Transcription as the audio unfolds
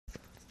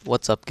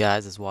What's up,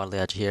 guys? It's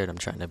Wadliacha here, and I'm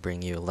trying to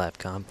bring you a live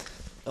com.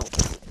 Oh.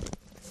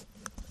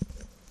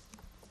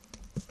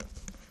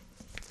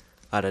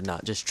 I did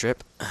not just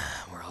trip.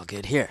 We're all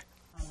good here.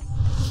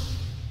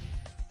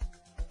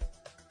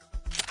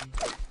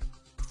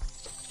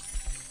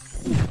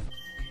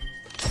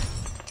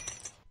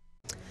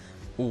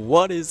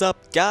 What is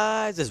up,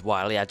 guys? It's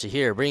Wadliacha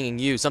here, bringing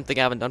you something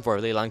I haven't done for a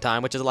really long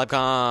time, which is a live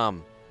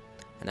com.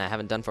 And I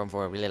haven't done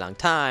for a really long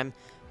time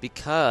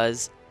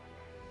because,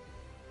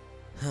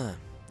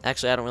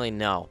 actually, I don't really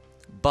know,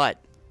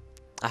 but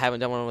I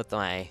haven't done one with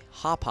my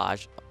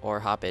hoppage or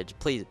hoppage.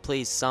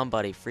 Please,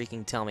 somebody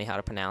freaking tell me how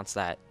to pronounce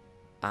that.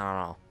 I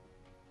don't know.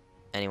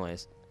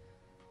 Anyways,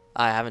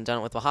 I haven't done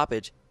it with the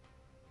hoppage.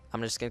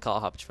 I'm just gonna call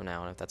it hoppage from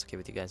now on, if that's okay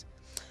with you guys.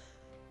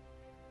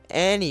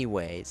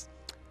 Anyways,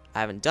 I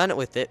haven't done it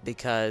with it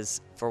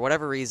because for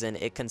whatever reason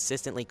it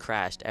consistently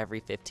crashed every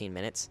 15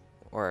 minutes,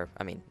 or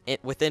I mean,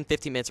 within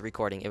 15 minutes of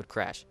recording it would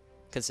crash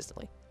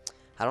consistently.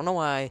 I don't know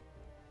why,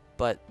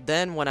 but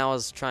then when I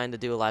was trying to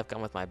do a live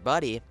com with my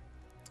buddy,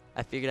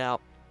 I figured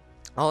out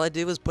all I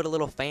do is put a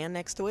little fan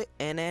next to it,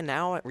 and then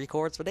now it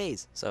records for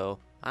days. So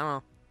I don't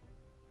know.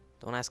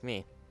 Don't ask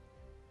me.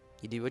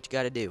 You do what you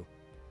gotta do.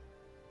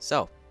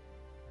 So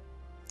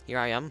here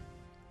I am,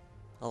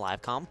 a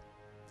live com.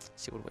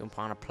 See what we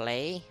want to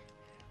play.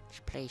 Let's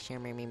play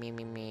some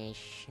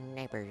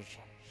snipers.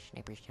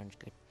 Snipers sounds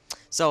good.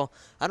 So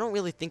I don't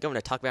really think I'm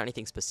gonna talk about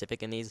anything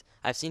specific in these.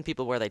 I've seen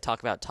people where they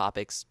talk about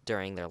topics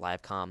during their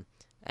live com,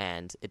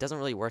 and it doesn't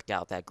really work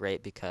out that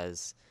great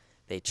because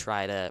they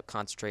try to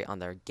concentrate on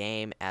their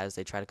game as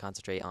they try to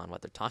concentrate on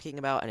what they're talking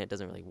about, and it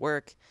doesn't really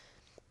work.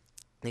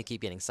 They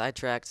keep getting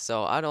sidetracked.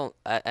 So I don't,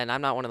 and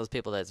I'm not one of those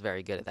people that's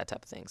very good at that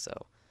type of thing. So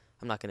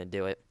I'm not gonna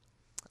do it.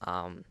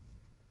 So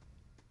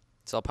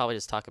I'll probably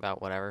just talk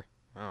about whatever.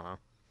 I don't know.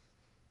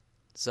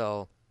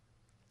 So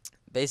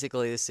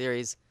basically, this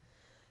series,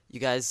 you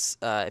guys,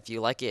 if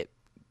you like it,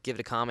 give it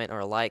a comment or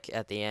a like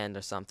at the end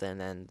or something,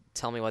 and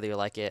tell me whether you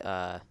like it.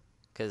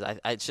 Because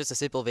it's just a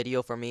simple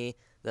video for me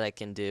that I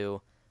can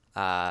do.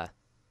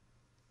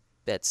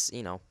 That's,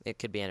 it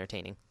could be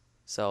entertaining.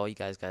 So you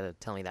guys gotta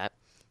tell me that.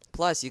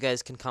 Plus, you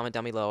guys can comment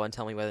down below and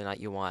tell me whether or not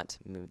you want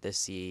to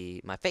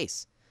see my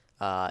face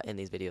in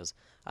these videos.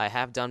 I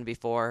have done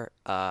before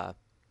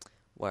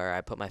where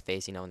I put my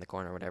face, in the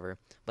corner or whatever.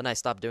 But I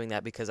stopped doing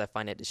that because I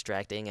find it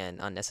distracting and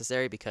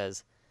unnecessary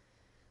because,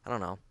 I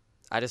don't know,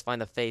 I just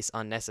find the face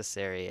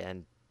unnecessary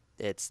and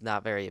it's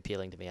not very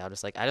appealing to me. I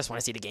just want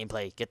to see the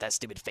gameplay. Get that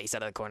stupid face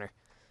out of the corner.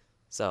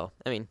 So,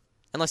 I mean,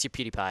 unless you're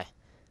PewDiePie,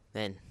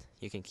 then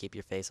you can keep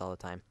your face all the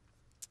time.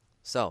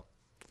 So,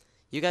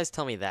 you guys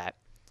tell me that.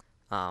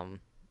 And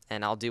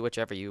I'll do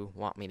whichever you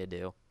want me to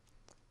do,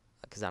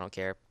 because I don't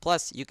care.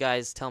 Plus, you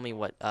guys tell me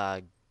what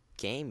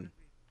game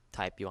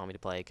type you want me to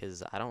play,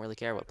 because I don't really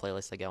care what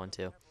playlist I go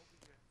into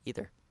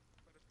either.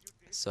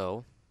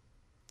 So,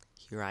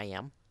 here I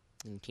am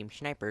in Team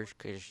Snipers,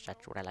 because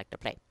that's what I like to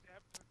play.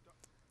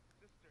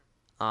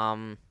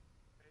 One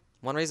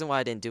reason why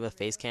I didn't do a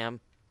face cam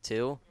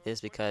too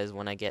is because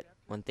when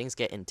things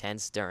get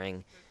intense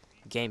during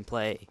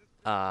gameplay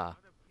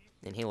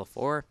in Halo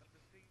 4,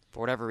 for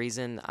whatever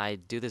reason, I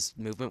do this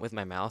movement with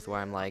my mouth where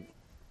I'm like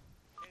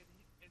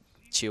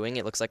chewing.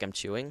 It looks like I'm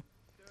chewing,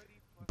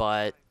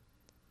 but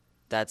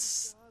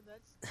that's,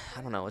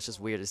 I don't know, it's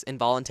just weird. It's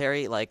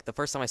involuntary. Like the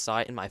first time I saw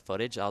it in my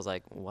footage, I was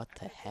like, what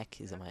the heck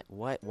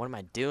what am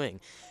I doing?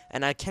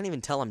 And I can't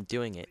even tell I'm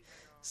doing it.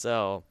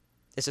 So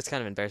it's just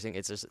kind of embarrassing.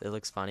 It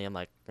looks funny. I'm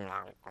like, I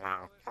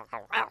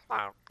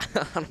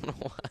don't know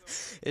why.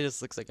 It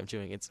just looks like I'm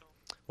chewing. It's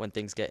when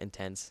things get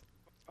intense,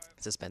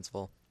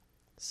 suspenseful.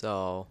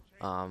 So,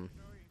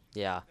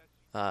 yeah.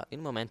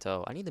 In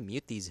momento, I need to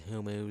mute these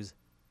humus.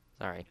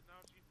 Sorry.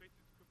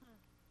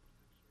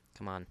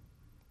 Come on.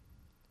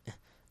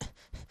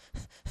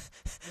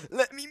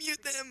 Let me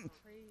mute them!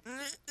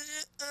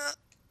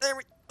 There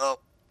we go.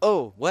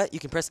 Oh, what? You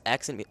can press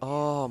X and me.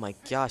 Oh my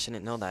gosh, I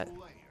didn't know that.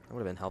 That would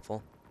have been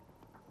helpful.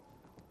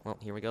 Well,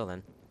 here we go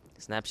then.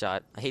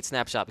 Snapshot. I hate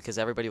Snapshot because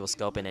everybody will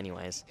scope in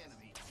anyways.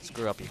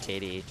 Screw up your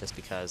KD just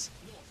because.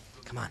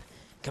 Come on.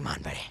 Come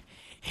on, buddy.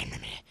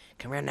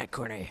 Come around that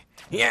corner.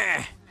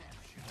 Yeah!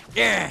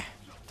 Yeah!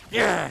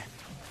 Yeah!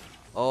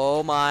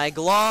 Oh my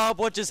glob,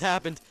 what just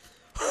happened?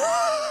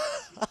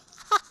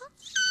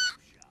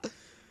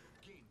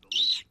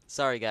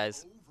 Sorry,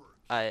 guys.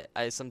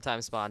 I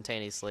sometimes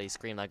spontaneously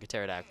scream like a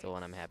pterodactyl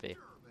when I'm happy.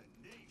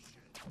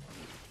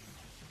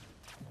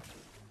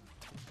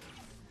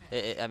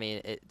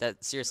 That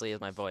seriously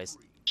is my voice.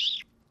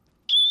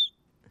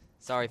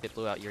 Sorry if it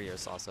blew out your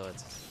ears also.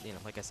 It's,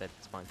 like I said,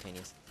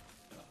 spontaneous.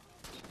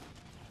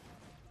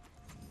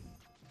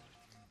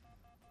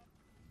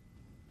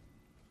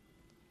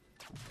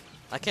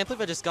 I can't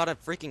believe I just got a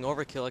freaking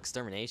Overkill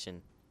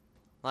Extermination.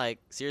 Like,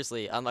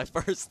 seriously, on my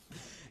first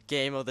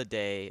game of the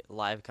day,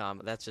 live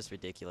com, that's just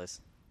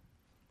ridiculous.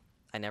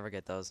 I never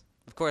get those.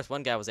 Of course,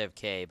 one guy was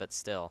AFK, but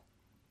still.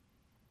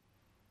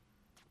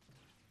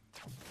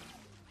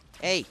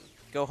 Hey,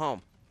 go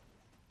home.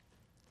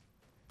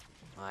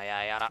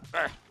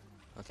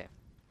 Okay.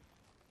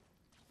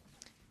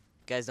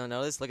 guys don't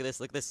know this, look at this,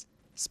 look at this.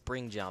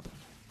 Spring jump.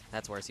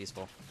 That's where it's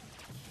useful.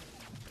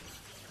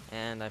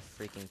 And I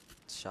freaking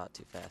shot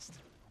too fast.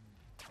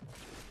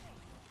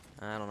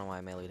 I don't know why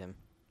I meleeed him.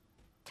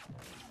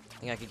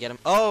 Think I could get him.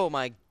 Oh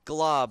my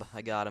glob!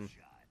 I got him.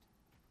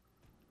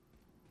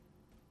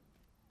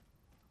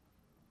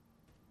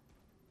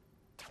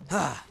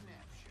 Ah!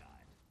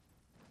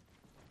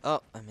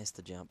 Oh, I missed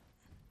the jump.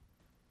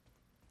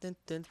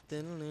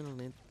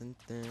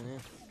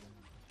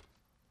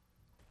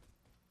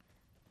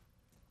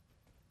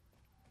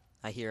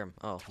 I hear him.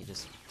 Oh, he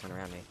just went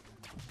around me.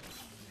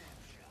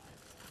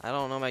 I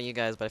don't know about you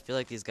guys, but I feel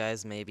like these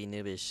guys may be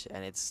noobish,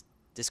 and it's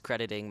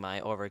discrediting my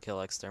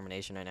Overkill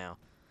Extermination right now.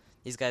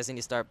 These guys need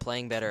to start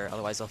playing better,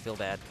 otherwise I'll feel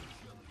bad.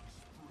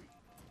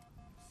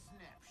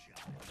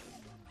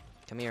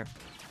 Come here.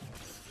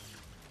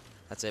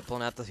 That's it,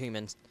 pulling out the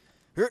humans.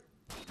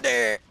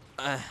 There!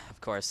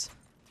 Of course.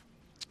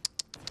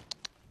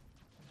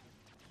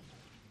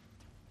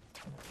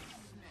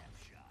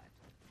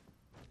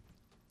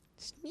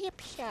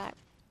 Snapshot.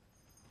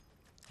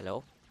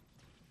 Hello?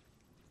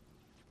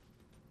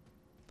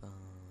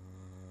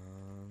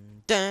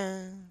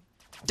 Dun,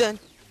 dun,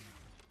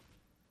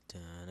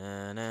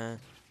 dun, dun,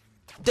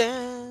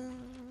 dun.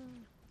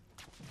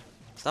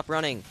 Stop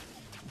running.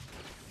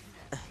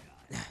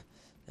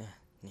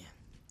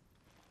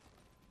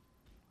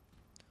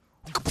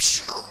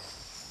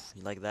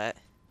 You like that?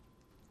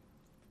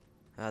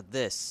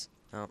 This.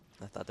 Oh,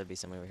 I thought there'd be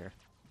somebody over here.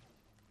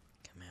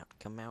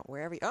 Come out,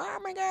 wherever you. Oh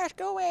my gosh,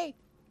 go away!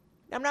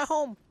 I'm not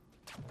home.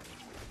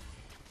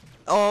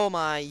 Oh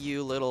my,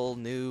 you little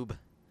noob.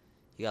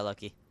 You got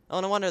lucky. Oh,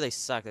 no wonder they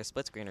suck. They're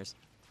split screeners.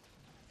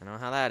 I don't know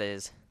how that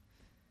is.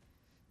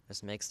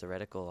 Just makes the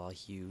reticle all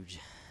huge.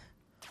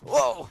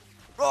 Whoa!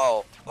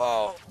 Whoa!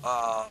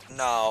 Oh,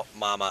 no,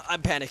 mama.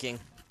 I'm panicking.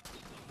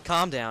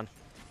 Calm down.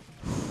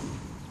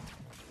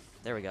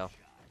 There we go.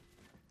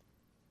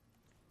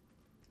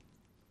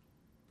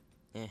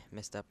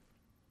 Messed up.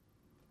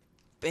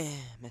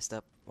 Messed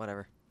up.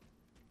 Whatever.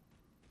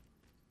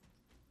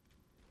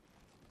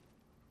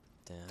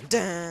 Dun,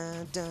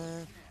 dun,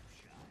 dun.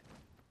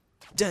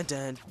 Dun,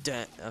 dun,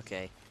 dun.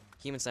 Okay.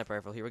 Human sniper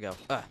rifle. Here we go.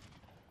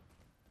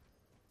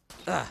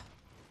 I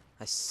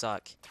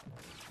suck.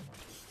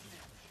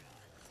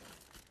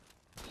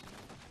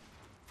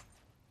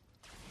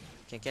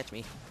 Can't catch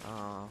me.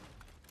 Oh.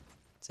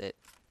 That's it.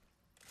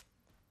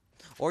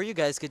 Or you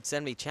guys could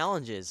send me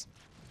challenges.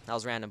 That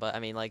was random, but I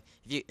mean, like,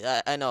 if you,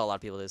 I know a lot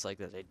of people just like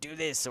they do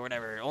this or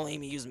whatever. Only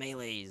use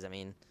melees. I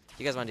mean, if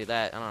you guys want to do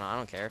that, I don't know. I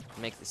don't care.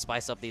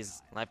 Spice up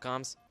these live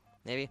comms,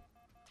 maybe.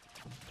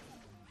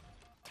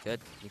 Good.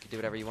 You can do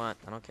whatever you want.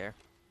 I don't care.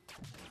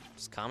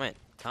 Just comment.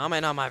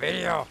 Comment on my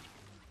video.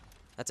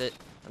 That's it.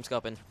 I'm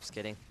scoping. Just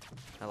kidding.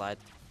 I lied.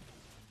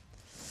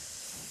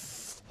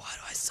 Why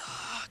do I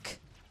suck?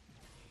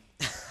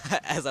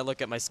 As I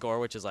look at my score,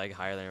 which is like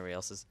higher than everybody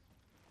else's.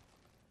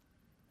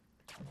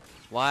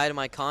 Why do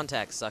my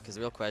contacts suck is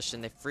the real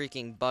question. They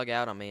freaking bug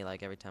out on me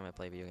like every time I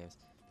play video games.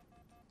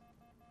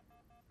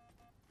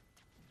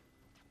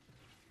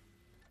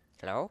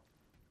 Hello?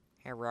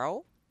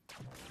 Hello?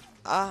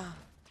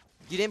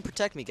 You didn't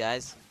protect me,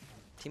 guys.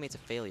 Teammate's a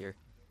failure.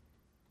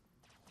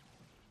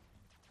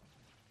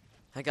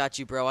 I got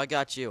you, bro. I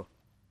got you.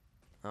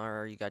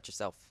 Or you got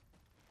yourself.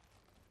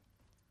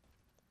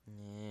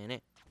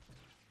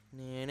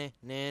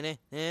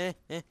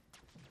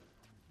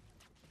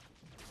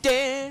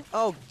 Damn!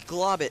 Oh,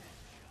 glob it.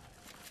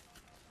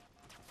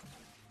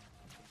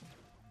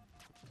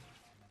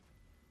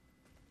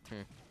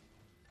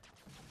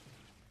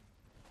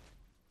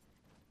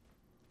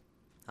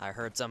 I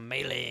heard some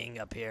meleeing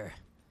up here.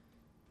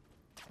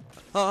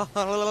 Oh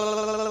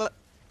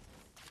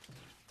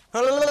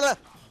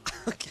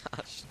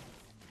gosh.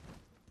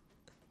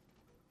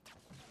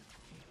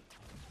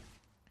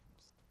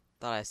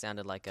 Thought I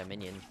sounded like a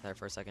minion there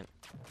for a second.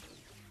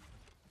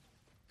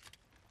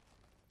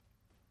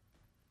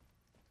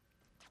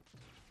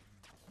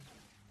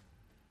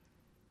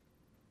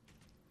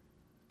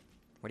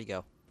 Where'd he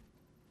go?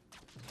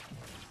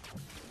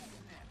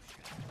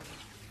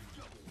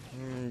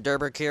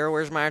 Overkill,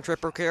 where's my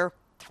triple kill?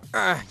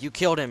 You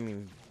killed him,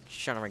 you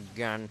son of a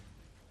gun.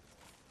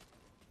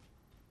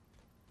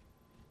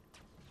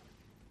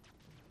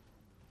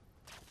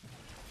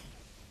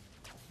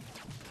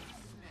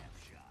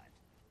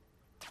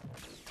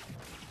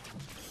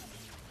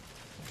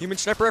 Human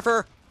sniper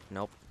rifle?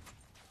 Nope.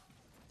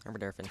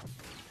 Armadurfin.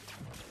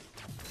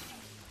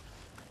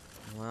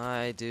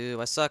 Why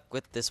do I suck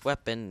with this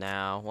weapon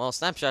now? Well,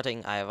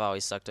 snapshotting, I have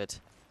always sucked it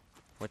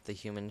with the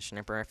human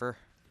sniper rifle.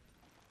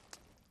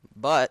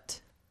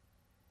 But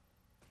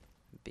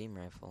beam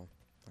rifle.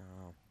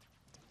 Oh.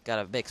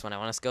 Got a mix. When I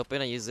want to scope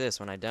in, I use this.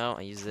 When I don't,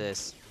 I use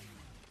this.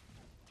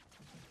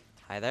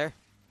 Hi there.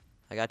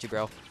 I got you,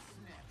 bro.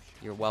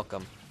 You're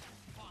welcome.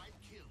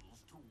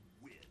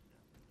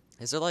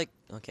 Is there like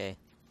okay?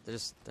 They're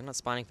not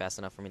spawning fast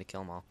enough for me to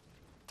kill them all.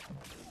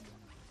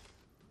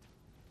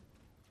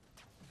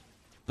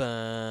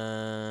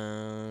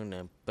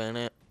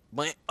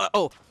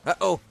 Uh-oh!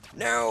 Uh-oh!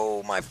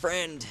 No, my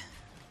friend!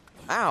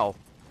 Ow!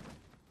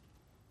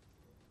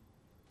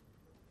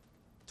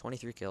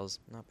 23 kills.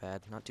 Not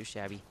bad. Not too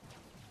shabby.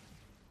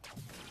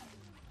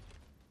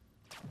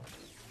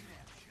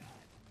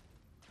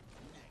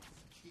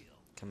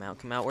 Come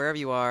out, wherever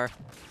you are.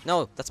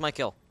 No, that's my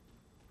kill.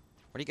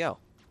 Where'd he go?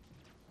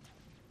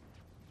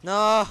 No,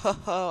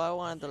 I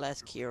wanted the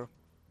last kill.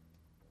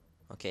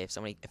 Okay,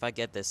 if I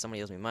get this,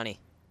 somebody owes me money.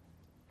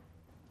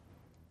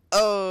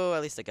 Oh,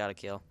 at least I got a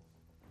kill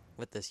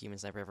with this human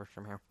sniper rifle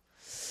from here.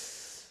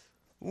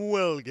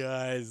 Well,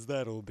 guys,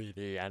 that'll be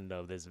the end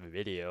of this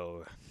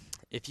video.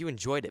 If you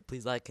enjoyed it,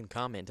 please like and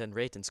comment and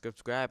rate and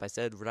subscribe. I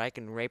said like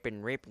and rape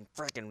and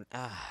frickin'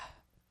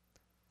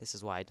 This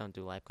is why I don't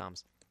do live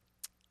comms.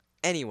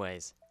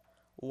 Anyways,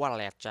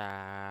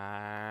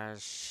 Wadliacha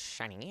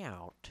shining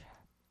out.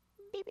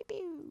 Beep, beep,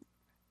 beep.